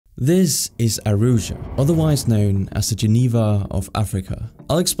This is Arusha, otherwise known as the Geneva of Africa.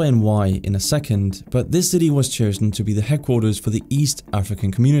 I'll explain why in a second, but this city was chosen to be the headquarters for the East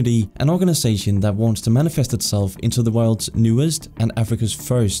African Community, an organization that wants to manifest itself into the world's newest and Africa's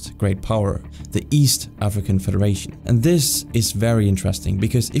first great power, the East African Federation. And this is very interesting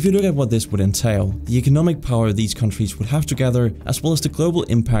because if you look at what this would entail, the economic power these countries would have together, as well as the global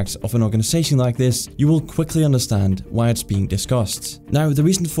impact of an organization like this, you will quickly understand why it's being discussed. Now, the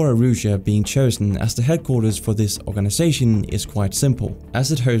reason for Arusha being chosen as the headquarters for this organization is quite simple,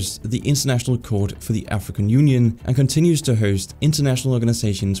 as it hosts the International Court for the African Union and continues to host international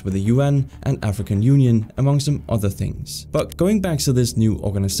organizations with the UN and African Union, among some other things. But going back to this new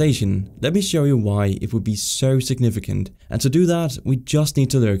organization, let me show you why it would be so significant, and to do that we just need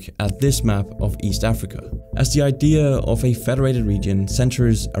to look at this map of East Africa, as the idea of a federated region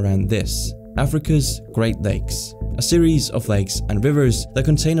centers around this: Africa's Great Lakes, a series of lakes and rivers that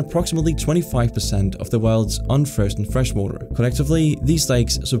contain approximately 25% of the world's unfrozen freshwater. Collectively, these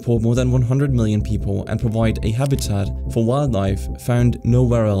lakes support more than 100 million people and provide a habitat for wildlife found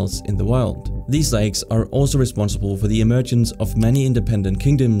nowhere else in the world. These lakes are also responsible for the emergence of many independent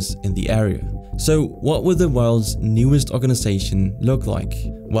kingdoms in the area. So what would the world's newest organization look like?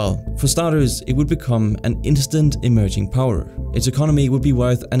 Well, for starters, it would become an instant emerging power. Its economy would be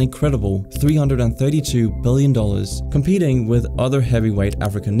worth an incredible $332 billion, competing with other heavyweight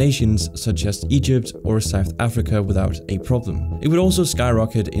African nations such as Egypt or South Africa without a problem. It would also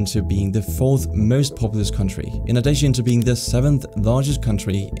skyrocket into being the fourth most populous country, in addition to being the seventh largest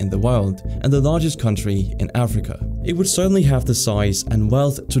country in the world and the largest country in Africa. It would certainly have the size and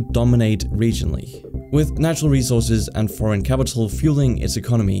wealth to dominate regionally. With natural resources and foreign capital fueling its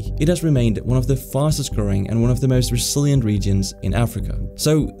economy, it has remained one of the fastest growing and one of the most resilient regions in Africa.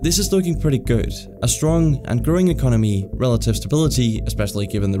 So this is looking pretty good. A strong and growing economy, relative stability, especially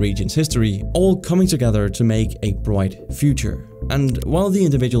given the region's history, all coming together to make a bright future. And while the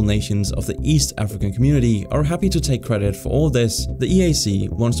individual nations of the East African community are happy to take credit for all this, the EAC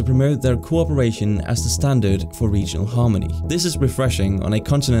wants to promote their cooperation as the standard for regional harmony. This is refreshing on a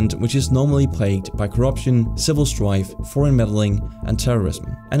continent which is normally plagued by corruption, civil strife, foreign meddling, and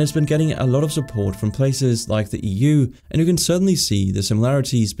terrorism. And it's been getting a lot of support from places like the EU, and you can certainly see the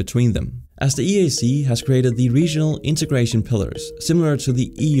similarities between them, as the EAC has created the regional integration pillars, similar to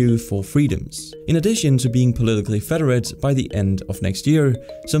the EU for freedoms. In addition to being politically federate by the end of next year,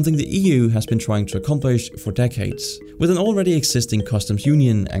 something the EU has been trying to accomplish for decades. With an already existing customs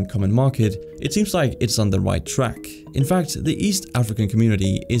union and common market, it seems like it's on the right track. In fact, the East African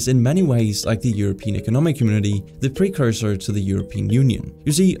community is in many ways like the European Economic Community, the precursor to the European Union.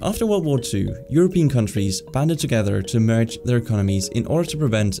 You see, after World War II, European countries banded together to merge their economies in order to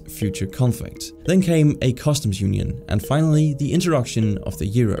prevent future conflict. Then came a customs union, and finally the introduction of the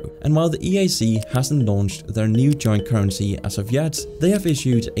euro. And while the EAC hasn't launched their new joint currency as of yet, they have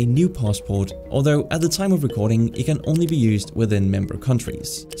issued a new passport, although at the time of recording it can only be used within member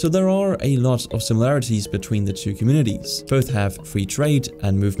countries. So there are a lot of similarities between the two communities. Both have free trade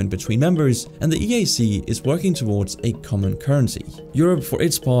and movement between members, and the EAC is working towards a common currency. Europe, for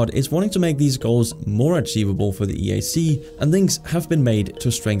its part, is wanting to make these goals more achievable for the EAC, and things have been made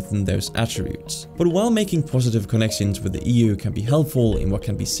to strengthen those attributes. But while making positive connections with the EU can be helpful in what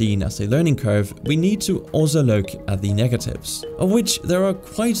can be seen as a learning curve, we need to also look at the negatives, of which there are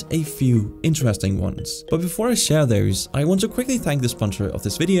quite a few interesting ones. But before I share those, I want to quickly thank the sponsor of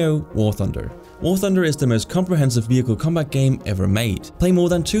this video, War Thunder. War Thunder is the most comprehensive vehicle combat game ever made. Play more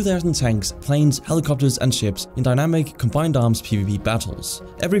than 2,000 tanks, planes, helicopters, and ships in dynamic combined arms PvP battles.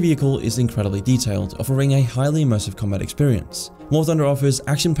 Every vehicle is incredibly detailed, offering a highly immersive combat experience. War Thunder offers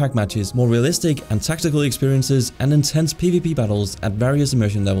action-packed matches, more realistic and tactical experiences, and intense PvP battles at various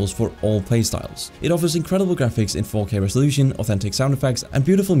immersion levels for all playstyles. It offers incredible graphics in 4K resolution, authentic sound effects, and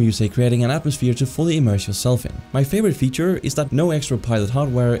beautiful music, creating an atmosphere to fully immerse yourself in. My favorite feature is that no extra pilot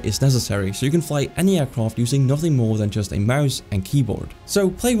hardware is necessary, so you can fly any aircraft using nothing more than just a mouse and keyboard. So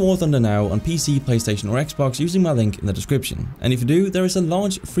play War Thunder now on PC, PlayStation, or Xbox using my link in the description. And if you do, there is a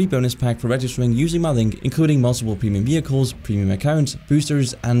large free bonus pack for registering using my link, including multiple premium vehicles, premium accounts,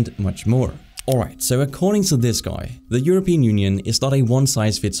 boosters, and much more. Alright, so according to this guy, the European Union is not a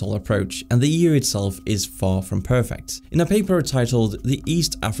one-size-fits-all approach, and the EU itself is far from perfect. In a paper titled The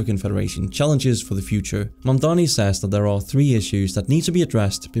East African Federation Challenges for the Future, Mamdani says that there are 3 issues that need to be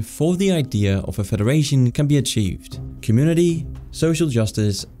addressed before the idea of a federation can be achieved: community, social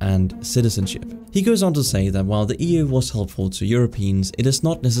justice, and citizenship. He goes on to say that while the EU was helpful to Europeans, it is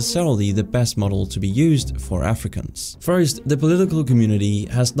not necessarily the best model to be used for Africans. First, the political community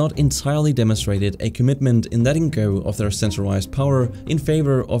has not entirely demonstrated a commitment in letting go of their centralized power in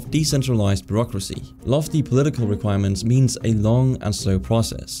favor of decentralized bureaucracy. Lofty political requirements means a long and slow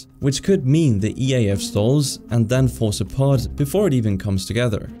process, which could mean the EAF stalls and then falls apart before it even comes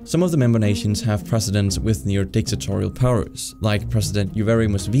together. Some of the member nations have precedents with near dictatorial powers, like President Yoweri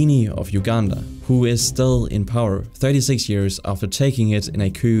Museveni of Uganda, who is still in power 36 years after taking it in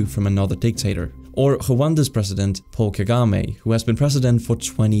a coup from another dictator. Or Rwanda's president Paul Kagame, who has been president for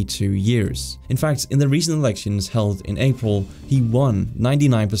 22 years. In fact, in the recent elections held in April, he won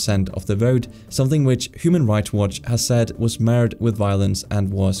 99% of the vote, something which Human Rights Watch has said was marred with violence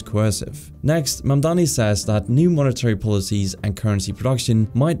and was coercive. Next, Mamdani says that new monetary policies and currency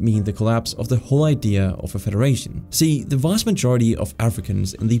production might mean the collapse of the whole idea of a federation. See, the vast majority of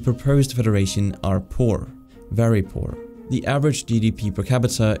Africans in the proposed federation are poor, very poor. The average GDP per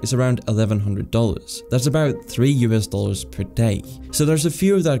capita is around $1,100. That's about $3 per day. So there's a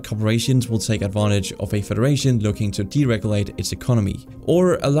fear that corporations will take advantage of a federation looking to deregulate its economy,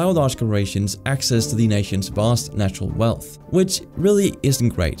 or allow large corporations access to the nation's vast natural wealth, which really isn't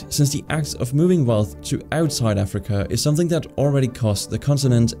great, since the act of moving wealth to outside Africa is something that already costs the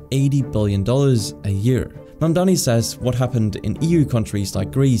continent $80 billion a year. Mamdani says what happened in EU countries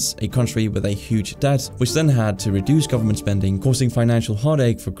like Greece, a country with a huge debt, which then had to reduce government spending, causing financial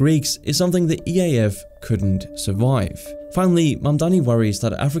heartache for Greeks, is something the EAF couldn't survive. Finally, Mamdani worries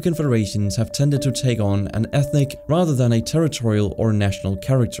that African federations have tended to take on an ethnic rather than a territorial or national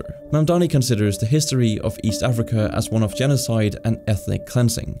character. Mamdani considers the history of East Africa as one of genocide and ethnic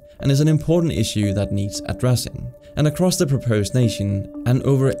cleansing, and is an important issue that needs addressing. And across the proposed nation, an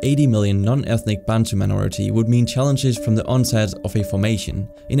over 80 million non-ethnic Bantu minority would mean challenges from the onset of a formation,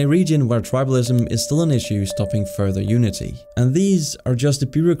 in a region where tribalism is still an issue stopping further unity. And these are just the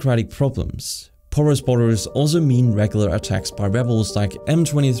bureaucratic problems. Porous borders also mean regular attacks by rebels like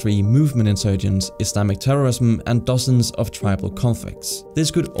M23 movement insurgents, Islamic terrorism, and dozens of tribal conflicts.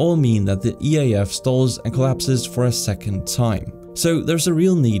 This could all mean that the EAF stalls and collapses for a second time. So there's a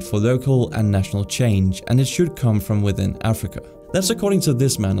real need for local and national change, and it should come from within Africa. That's according to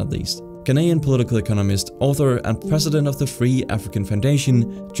this man at least. Ghanaian political economist, author, and president of the Free African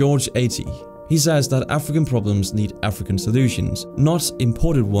Foundation, George Ati. He says that African problems need African solutions, not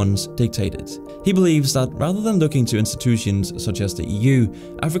imported ones dictated. He believes that rather than looking to institutions such as the EU,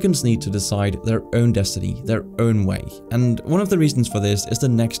 Africans need to decide their own destiny, their own way. And one of the reasons for this is the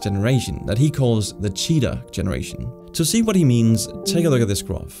next generation that he calls the cheetah generation. To see what he means, take a look at this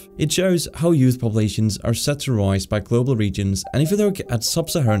graph. It shows how youth populations are set to rise by global regions, and if you look at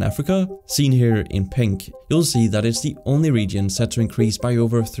sub-Saharan Africa, seen here in pink, you'll see that it's the only region set to increase by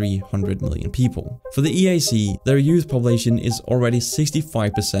over 300 million people. For the EAC, their youth population is already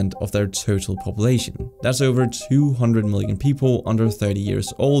 65% of their total population. That's over 200 million people under 30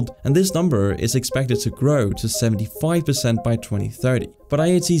 years old, and this number is expected to grow to 75% by 2030. But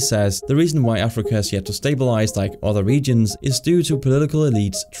IAT says the reason why Africa has yet to stabilize like other regions is due to political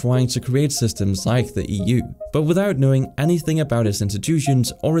elites trying to create systems like the EU, but without knowing anything about its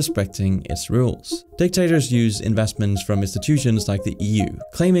institutions or respecting its rules. Dictators use investments from institutions like the EU,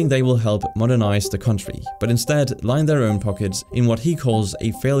 claiming they will help modernize the country, but instead line their own pockets in what he calls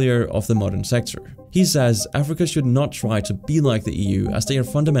a failure of the modern sector. He says Africa should not try to be like the EU as they are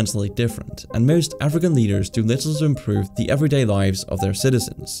fundamentally different, and most African leaders do little to improve the everyday lives of their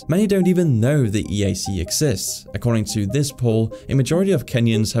citizens. Many don't even know the EAC exists. According to this poll, a majority of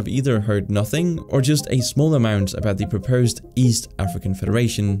Kenyans have either heard nothing or just a small amount about the proposed East African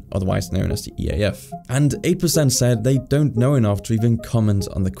Federation, otherwise known as the EAF. And 8% said they don't know enough to even comment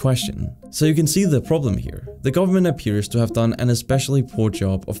on the question. So you can see the problem here. The government appears to have done an especially poor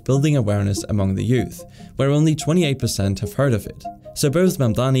job of building awareness among the youth, where only 28% have heard of it. So both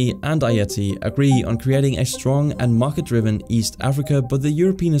Mamdani and Ayeti agree on creating a strong and market-driven East Africa, but the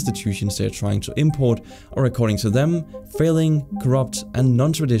European institutions they are trying to import are, according to them, failing, corrupt, and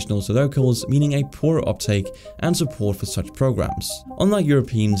non-traditional to locals, meaning a poor uptake and support for such programs. Unlike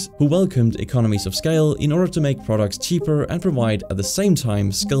Europeans, who welcomed economies of scale in order to make products cheaper and provide at the same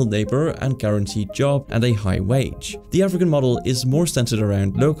time skilled labor and guaranteed job and a high wage. The African model is more centered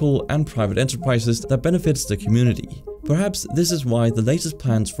around local and private enterprises that benefits the community. Perhaps this is why the latest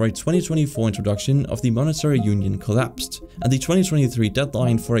plans for a 2024 introduction of the monetary union collapsed, and the 2023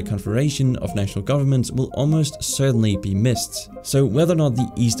 deadline for a confederation of national governments will almost certainly be missed. So whether or not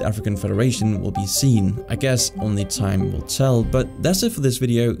the East African Federation will be seen, I guess only time will tell. But that's it for this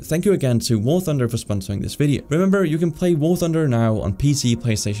video. Thank you again to War Thunder for sponsoring this video. Remember, you can play War Thunder now on PC,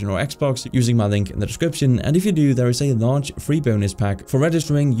 PlayStation or Xbox using my link in the description, and if you do, there is a large free bonus pack for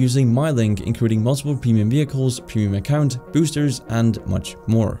registering using my link, including multiple premium vehicles, premium account, boosters and much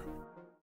more.